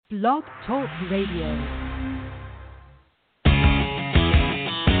Blog Talk Radio.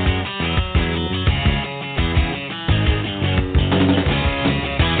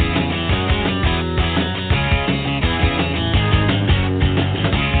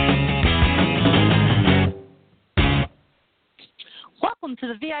 Welcome to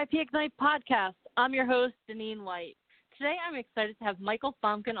the VIP Ignite podcast. I'm your host, Deneen White. Today I'm excited to have Michael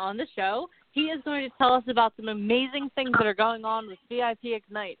Famkin on the show. He is going to tell us about some amazing things that are going on with VIP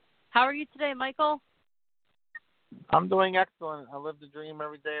Ignite. How are you today, Michael? I'm doing excellent. I live the dream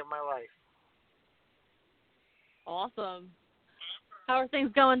every day of my life. Awesome. How are things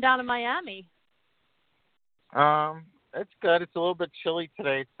going down in Miami? It's good. It's a little bit chilly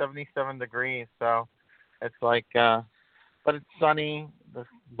today. It's 77 degrees, so it's like, but it's sunny, the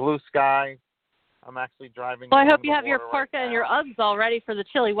blue sky. I'm actually driving. Well, I hope you have your right parka and your Uggs all ready for the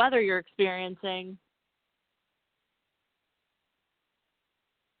chilly weather you're experiencing.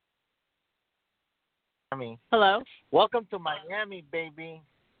 Miami. Hello? Welcome to Miami, baby.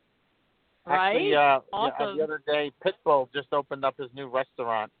 Right? Actually, Awesome. the other day, Pitbull just opened up his new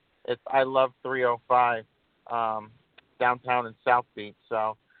restaurant. It's I Love 305, downtown in South Beach.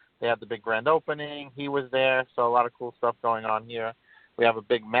 So they had the big grand opening. He was there, so a lot of cool stuff going on here. We have a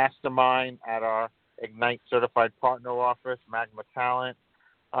big mastermind at our Ignite Certified Partner Office, Magma Talent,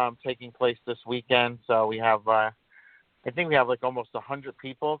 taking place this weekend. So we have, I think we have like almost 100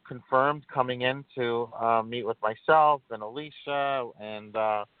 people confirmed coming in to meet with myself and Alicia, and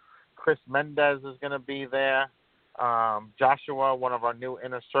Chris Mendez is going to be there. Joshua, one of our new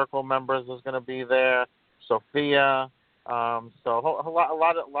Inner Circle members, is going to be there. Sophia. So a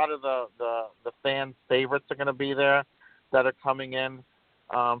lot of the fans' favorites are going to be there that are coming in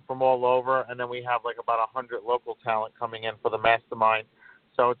from all over, and then we have like about 100 local talent coming in for the mastermind.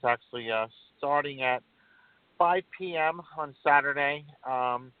 So it's actually starting at 5 p.m. on Saturday,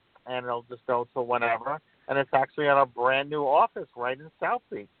 and it'll just go till whenever. And it's actually at our brand new office right in South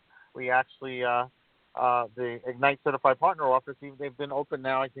Beach. We actually, the Ignite Certified Partner Office, they've been open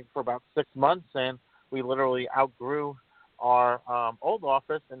now I think for about 6 months, and we literally outgrew our old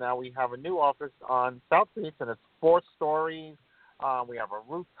office, and now we have a new office on South Beach, and it's 4 stories. We have a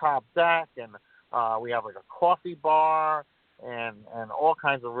rooftop deck, and we have like a coffee bar and all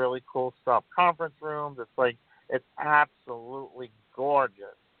kinds of really cool stuff. Conference rooms. It's absolutely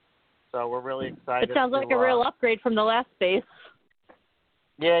gorgeous. So we're really excited. It sounds like a real upgrade from the last space.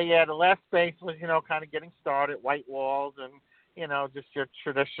 Yeah. The last space was, kind of getting started, white walls and, just your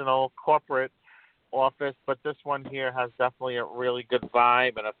traditional corporate office. But this one here has definitely a really good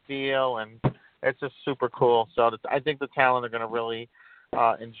vibe and a feel, and it's just super cool. So I think the talent are going to really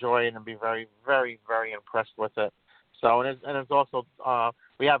enjoy it and be very, very, very impressed with it. So and it's also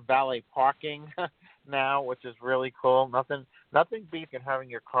we have valet parking now, which is really cool. Nothing beats having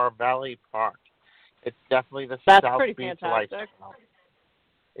your car valet parked. It's definitely the That's South pretty Beach fantastic. lifestyle.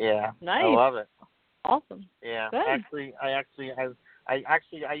 Yeah, Nice. I love it. Awesome. Yeah, Good.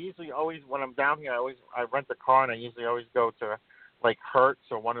 I usually always, when I'm down here, I rent a car, and I usually always go to like Hertz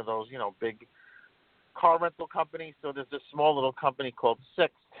or one of those big car rental companies. So there's this small little company called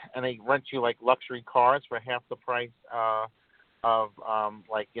Sixt, and they rent you like luxury cars for half the price of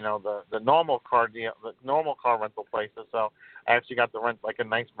the normal car rental places. So I actually got to rent like a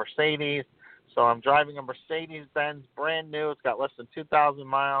nice Mercedes. So I'm driving a Mercedes-Benz, brand new. It's got less than 2,000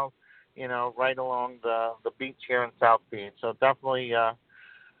 miles, right along the beach here in South Beach. So definitely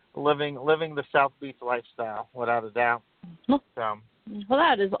living the South Beach lifestyle, without a doubt. Well,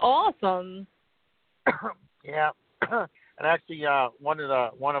 that is awesome. Yeah. And actually, one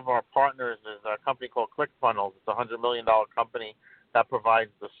of our partners is a company called ClickFunnels. It's a $100 million company that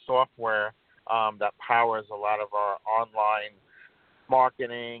provides the software that powers a lot of our online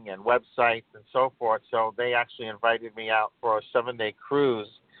marketing and websites and so forth. So they actually invited me out for a 7-day cruise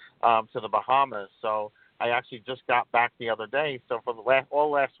to the Bahamas. So I actually just got back the other day. So for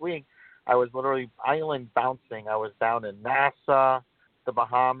all last week, I was literally island bouncing. I was down in Nassau, the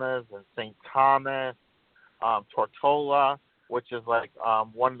Bahamas, and St. Thomas, Tortola, which is like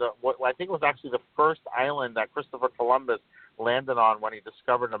one of what I think was actually the first island that Christopher Columbus landed on when he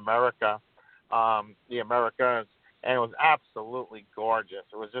discovered America, the Americas. And it was absolutely gorgeous.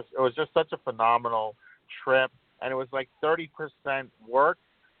 It was just such a phenomenal trip, and it was like 30% work,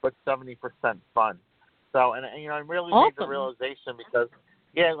 but 70% fun. So, and I really Awesome. made the realization because,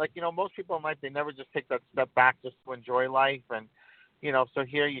 most people in life, they never just take that step back just to enjoy life, and so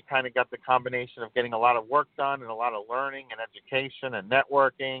here you kind of got the combination of getting a lot of work done and a lot of learning and education and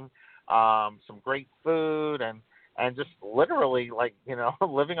networking, some great food, and just literally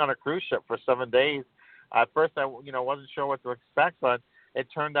living on a cruise ship for 7 days. At first, I wasn't sure what to expect, but it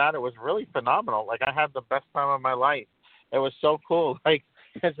turned out it was really phenomenal. Like, I had the best time of my life. It was so cool. Like,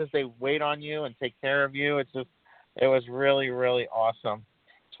 it's just they wait on you and take care of you. It was really, really awesome.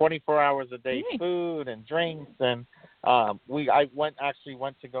 24 hours a day, food and drinks, and I went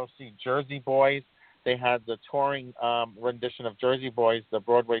to go see Jersey Boys. They had the touring rendition of Jersey Boys, the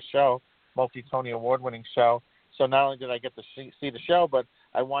Broadway show, multi-Tony award-winning show. So not only did I get to see the show, but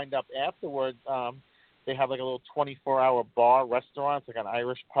I wind up afterwards. They have like a little 24-hour bar restaurant. It's like an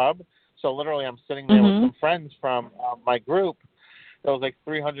Irish pub. So literally, I'm sitting there with some friends from my group. There was like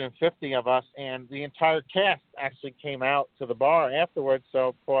 350 of us, and the entire cast actually came out to the bar afterwards. So,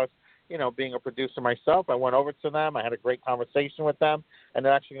 of course, you know, being a producer myself, I went over to them. I had a great conversation with them, and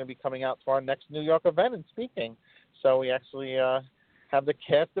they're actually going to be coming out to our next New York event and speaking. So we actually have the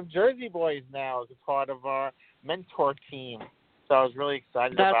cast of Jersey Boys now as a part of our mentor team. So I was really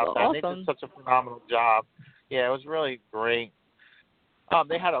excited about that. Awesome. They did such a phenomenal job. Yeah, it was really great.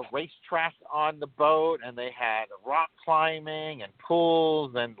 They had a racetrack on the boat, and they had rock climbing and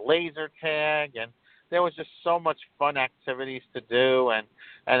pools and laser tag, and there was just so much fun activities to do, and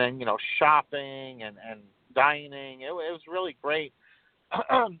then, you know, shopping and dining. It was really great.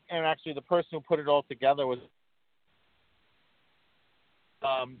 And actually, the person who put it all together was,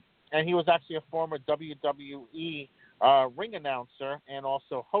 and he was actually a former WWE ring announcer and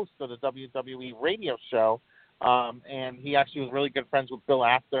also host of the WWE radio show. And he actually was really good friends with Bill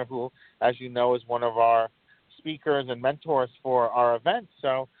Apter, who, as you know, is one of our speakers and mentors for our event.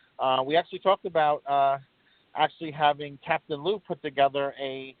 So we actually talked about actually having Captain Lou put together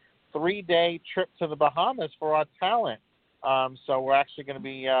a 3-day trip to the Bahamas for our talent. So we're actually going to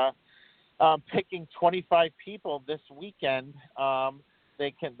be picking 25 people this weekend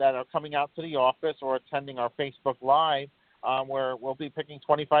that are coming out to the office or attending our Facebook Live, where we'll be picking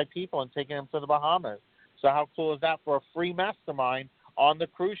 25 people and taking them to the Bahamas. So how cool is that for a free mastermind on the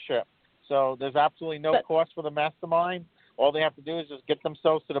cruise ship? So there's absolutely no cost for the mastermind. All they have to do is just get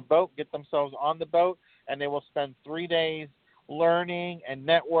themselves to the boat, get themselves on the boat, and they will spend 3 days learning and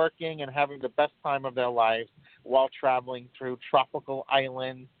networking and having the best time of their lives while traveling through tropical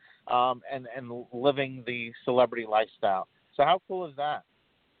islands and living the celebrity lifestyle. So how cool is that?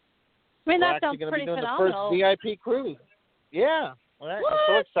 I mean, that We're sounds pretty doing phenomenal. The first VIP cruise. Yeah. I'm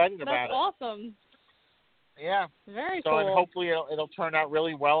so excited about it. That's awesome. Yeah. Very cool. And hopefully it'll turn out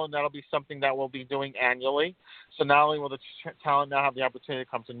really well, and that'll be something that we'll be doing annually. So not only will the talent now have the opportunity to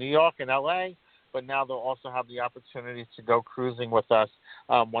come to New York and LA, but now they'll also have the opportunity to go cruising with us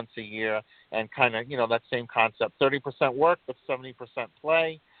once a year, and kind of, you know, that same concept, 30% work but 70%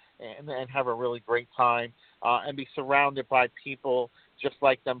 play, and have a really great time, and be surrounded by people just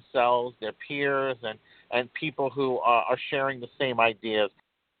like themselves, their peers, and people who are sharing the same ideas.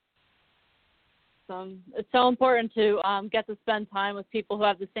 It's so important to get to spend time with people who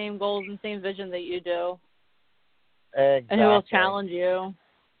have the same goals and same vision that you do. Exactly. And who will challenge you,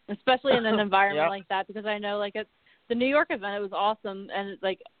 especially in an environment Yep. like that, because I know, like, at the New York event, it was awesome, and,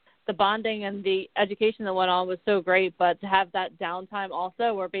 like, the bonding and the education that went on was so great, but to have that downtime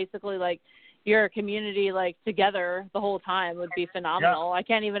also where basically, like, you're a community, like, together the whole time would be phenomenal. Yep. I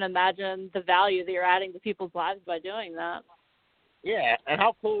can't even imagine the value that you're adding to people's lives by doing that. Yeah, and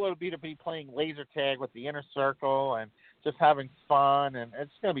how cool would it be to be playing laser tag with the inner circle and just having fun, and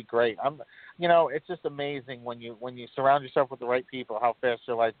it's going to be great. It's just amazing when you surround yourself with the right people, how fast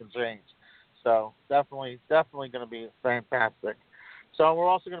your life can change. So definitely going to be fantastic. So we're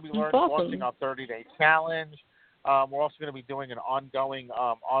also going to be launching our 30-day challenge. We're also going to be doing an ongoing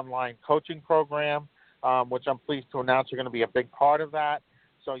online coaching program, which I'm pleased to announce you're going to be a big part of that.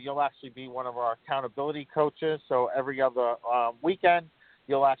 So you'll actually be one of our accountability coaches. So every other weekend,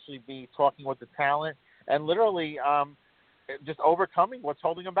 you'll actually be talking with the talent and literally just overcoming what's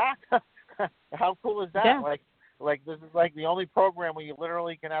holding them back. How cool is that? Yeah. Like this is like the only program where you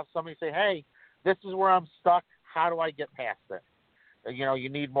literally can have somebody say, "Hey, this is where I'm stuck. How do I get past it?" You know, you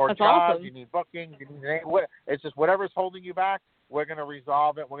need more That's jobs, awesome. you need bookings, it's just whatever's holding you back, we're going to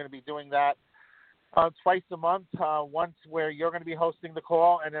resolve it. We're going to be doing that twice a month, once where you're going to be hosting the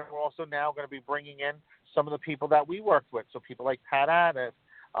call, and then we're also now going to be bringing in some of the people that we worked with. So people like Pat Addis,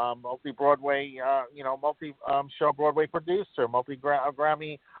 multi-Broadway, multi-show Broadway producer,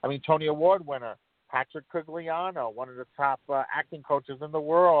 Tony Award winner, Patrick Cugliano, one of the top acting coaches in the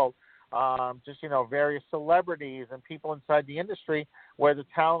world, various celebrities and people inside the industry where the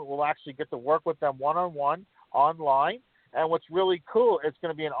talent will actually get to work with them one-on-one online. And what's really cool, it's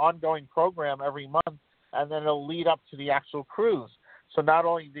going to be an ongoing program every month, and then it'll lead up to the actual cruise. So not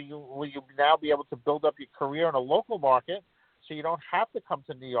only will you now be able to build up your career in a local market, so you don't have to come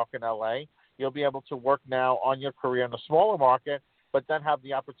to New York and LA, you'll be able to work now on your career in a smaller market but then have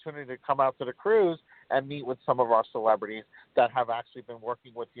the opportunity to come out to the cruise and meet with some of our celebrities that have actually been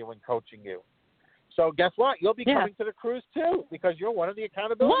working with you and coaching you. So guess what? You'll be coming to the cruise too, because you're one of the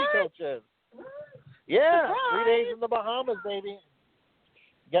accountability coaches. Yeah, Surprise. 3 days in the Bahamas, baby.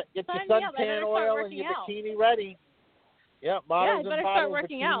 Get your suntan oil and your bikini ready. Yeah, models and bottles,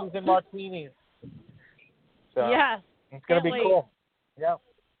 bikinis and martinis. So yes. It's going to be cool. Yeah.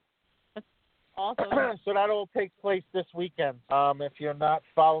 That's awesome. So that all takes place this weekend. If you're not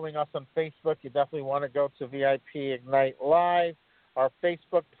following us on Facebook, you definitely want to go to VIP Ignite Live, our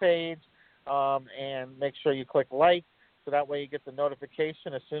Facebook page, and make sure you click like, so that way you get the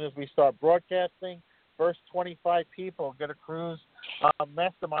notification as soon as we start broadcasting. First 25 people get a cruise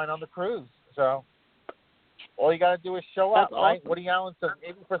mastermind on the cruise. So all you got to do is show up, right? Woody Allen says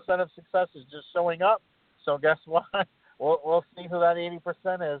 80% of success is just showing up. So guess what? We'll see who that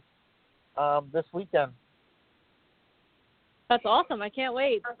 80% is this weekend. That's awesome. I can't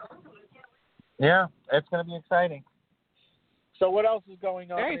wait. Yeah, it's going to be exciting. So what else is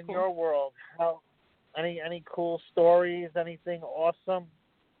going on in your world? Any cool stories? Anything awesome?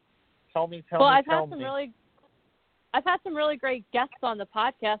 Tell me. I've had some really great guests on the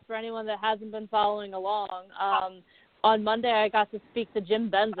podcast for anyone that hasn't been following along. On Monday, I got to speak to Jim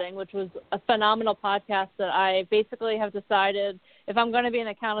Benzing, which was a phenomenal podcast that I basically have decided if I'm going to be an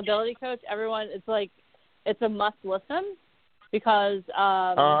accountability coach, it's a must listen, because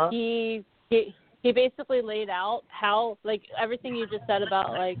he basically laid out how, like, everything you just said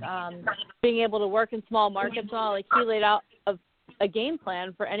about, like, being able to work in small markets and all, like, he laid out a game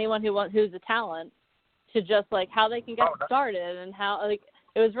plan for anyone who's a talent to just, like, how they can get started and how, like,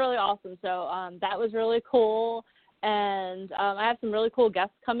 it was really awesome. So that was really cool. And I have some really cool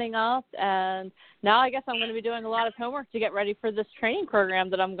guests coming up. And now I guess I'm going to be doing a lot of homework to get ready for this training program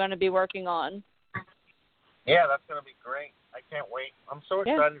that I'm going to be working on. Yeah, that's going to be great. I can't wait. I'm so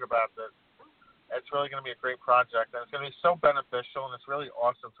excited about this. It's really going to be a great project, and it's going to be so beneficial, and it's really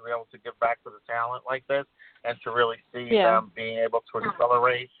awesome to be able to give back to the talent like this and to really see them being able to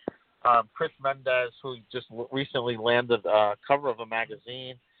accelerate. Chris Mendez, who just recently landed a cover of a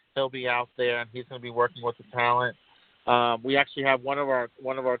magazine, he'll be out there, and he's going to be working with the talent. We actually have one of our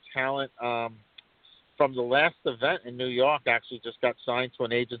talent from the last event in New York actually just got signed to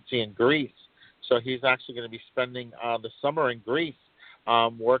an agency in Greece. So he's actually going to be spending the summer in Greece,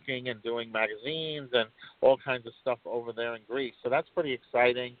 working and doing magazines and all kinds of stuff over there in Greece. So that's pretty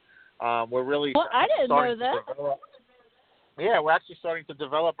exciting. We're really I didn't know that. We're actually starting to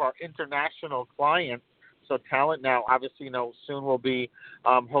develop our international clients. So talent now, obviously, soon we'll be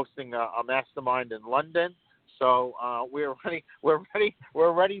hosting a mastermind in London. So we're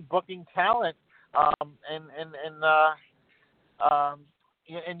already booking talent in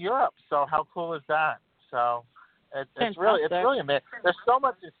Europe. So how cool is that? So it's really amazing. There's so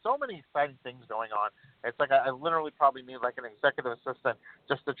many exciting things going on. It's like I literally probably need like an executive assistant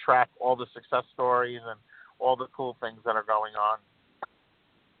just to track all the success stories and all the cool things that are going on.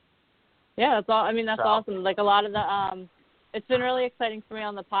 Yeah, that's awesome. Like a lot of the it's been really exciting for me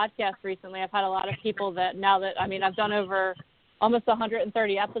on the podcast recently. I've had a lot of people that I've done over almost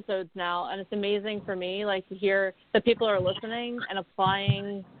 130 episodes now, and it's amazing for me, like, to hear that people are listening and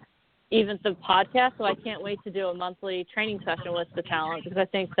applying even the podcast. So I can't wait to do a monthly training session with the talent, because I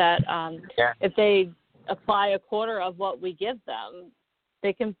think that if they apply a quarter of what we give them,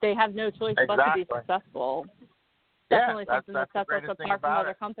 they have no choice but to be successful. Definitely something that sets us apart from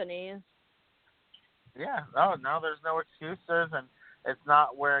other companies. Yeah, no, there's no excuses, and it's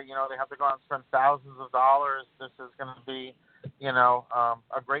not where, they have to go out and spend thousands of dollars. This is going to be,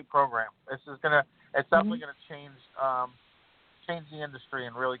 a great program. It's definitely going to change the industry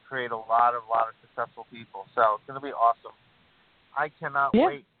and really create a lot of successful people. So it's going to be awesome. I cannot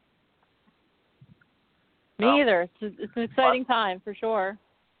wait. Me either. It's an exciting time for sure.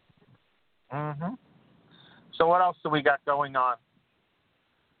 Mhm. So what else do we got going on?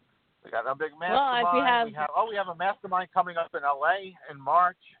 We got a big mastermind. Well, we have a mastermind coming up in LA in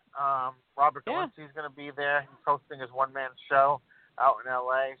March. Robert Galinsky is going to be there. He's hosting his one-man show out in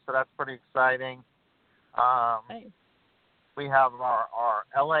LA, so that's pretty exciting. We have our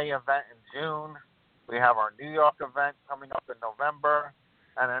LA event in June. We have our New York event coming up in November,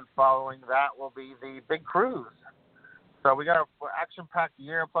 and then following that will be the big cruise. So we got an action-packed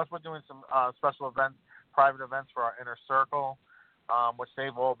year. Plus, we're doing some special events, private events for our inner circle, which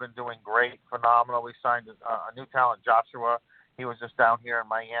they've all been doing great, phenomenal. We signed a new talent, Joshua. He was just down here in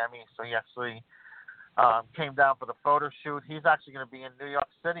Miami, so he actually came down for the photo shoot. He's actually going to be in New York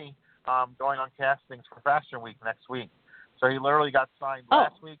City going on castings for Fashion Week next week. So he literally got signed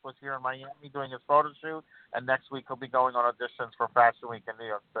last week, was here in Miami doing his photo shoot, and next week he'll be going on auditions for Fashion Week in New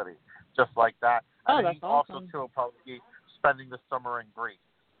York City, just like that. And that's he's awesome. also, too, will probably be spending the summer in Greece.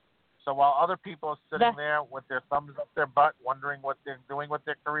 So while other people are sitting there with their thumbs up their butt, wondering what they're doing with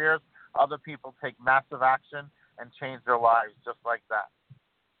their careers, other people take massive action and change their lives just like that.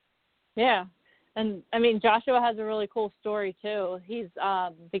 Yeah. And I mean, Joshua has a really cool story too. He's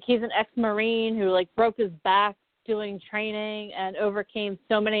an ex-Marine who like broke his back doing training and overcame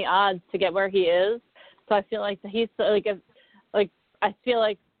so many odds to get where he is. So I feel like he's I feel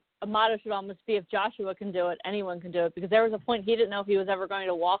like a motto should almost be, if Joshua can do it, anyone can do it, because there was a point he didn't know if he was ever going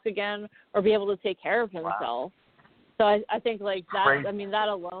to walk again or be able to take care of himself. Wow. So I think like that. Crazy. I mean, that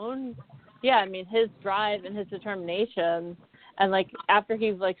alone. Yeah, I mean, his drive and his determination. And, like, after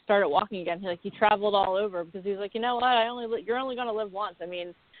he, like, started walking again, he traveled all over because he was like, you know what, you're only going to live once. I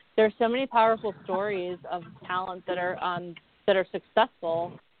mean, there's so many powerful stories of talent that are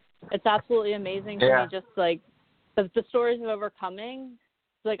successful. It's absolutely amazing to me, just, like, the stories of overcoming.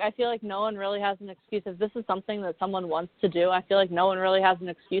 Like, I feel like no one really has an excuse. If this is something that someone wants to do, I feel like no one really has an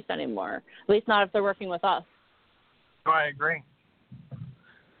excuse anymore, at least not if they're working with us. Oh, I agree.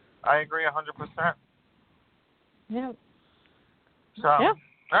 I agree 100%. Yeah. So, all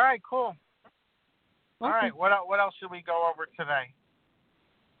right, cool. Awesome. All right, what else should we go over today?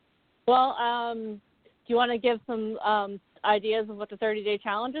 Well, do you want to give some ideas of what the 30-day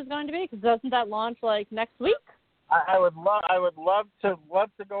challenge is going to be? Because doesn't that launch like next week? I would love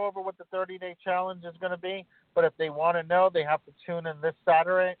to go over what the 30-day challenge is going to be. But if they want to know, they have to tune in this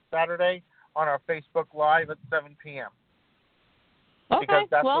Saturday on our Facebook Live at 7 p.m. Okay, because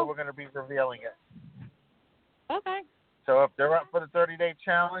that's where we're going to be revealing it. Okay. So if they're up for the 30-day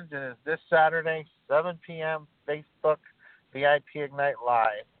challenge, it is this Saturday, 7 p.m., Facebook, VIP Ignite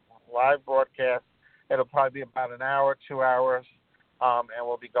live broadcast. It'll probably be about an hour, 2 hours, and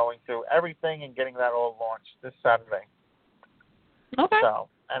we'll be going through everything and getting that all launched this Saturday. Okay. So,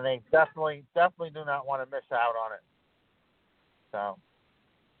 and they definitely do not want to miss out on it. So,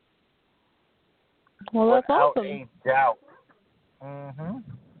 well, that's awesome. Without a doubt. Mm-hmm.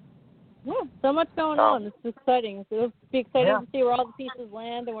 Yeah, so much going on. It's exciting. So it'll be exciting to see where all the pieces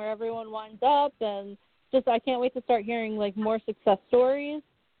land and where everyone winds up. And just, I can't wait to start hearing like more success stories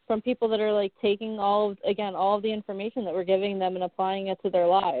from people that are like taking all of the information that we're giving them and applying it to their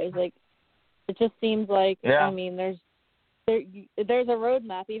lives. Like, it just seems like, I mean, there's a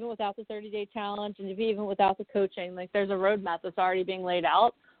roadmap even without the 30-day challenge, and even without the coaching. Like, there's a roadmap that's already being laid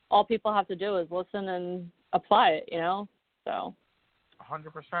out. All people have to do is listen and apply it, you know? So 100%.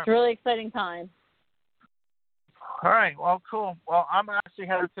 it's a really exciting time. All right. Well, cool. Well, I'm actually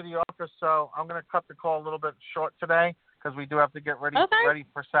headed to the office, so I'm going to cut the call a little bit short today because we do have to get ready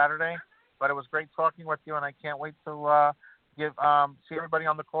for Saturday. But it was great talking with you, and I can't wait to see everybody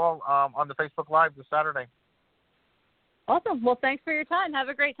on the call on the Facebook Live this Saturday. Awesome. Well, thanks for your time. Have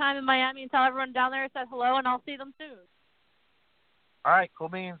a great time in Miami, and tell everyone down there I said hello, and I'll see them soon. All right. Cool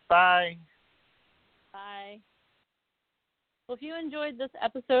beans. Bye. Bye. Well, if you enjoyed this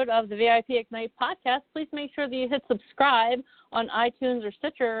episode of the VIP Ignite podcast, please make sure that you hit subscribe on iTunes or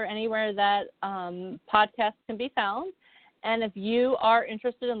Stitcher or anywhere that podcasts can be found. And if you are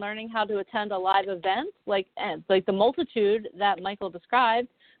interested in learning how to attend a live event like the multitude that Michael described,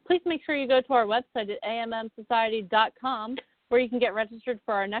 please make sure you go to our website at ammsociety.com, where you can get registered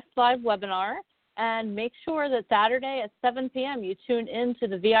for our next live webinar. And make sure that Saturday at 7 p.m. you tune in to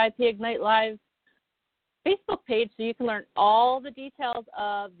the VIP Ignite Live Facebook page so you can learn all the details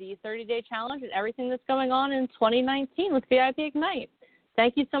of the 30-day challenge and everything that's going on in 2019 with VIP Ignite.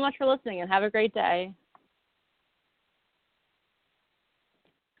 Thank you so much for listening, and have a great day.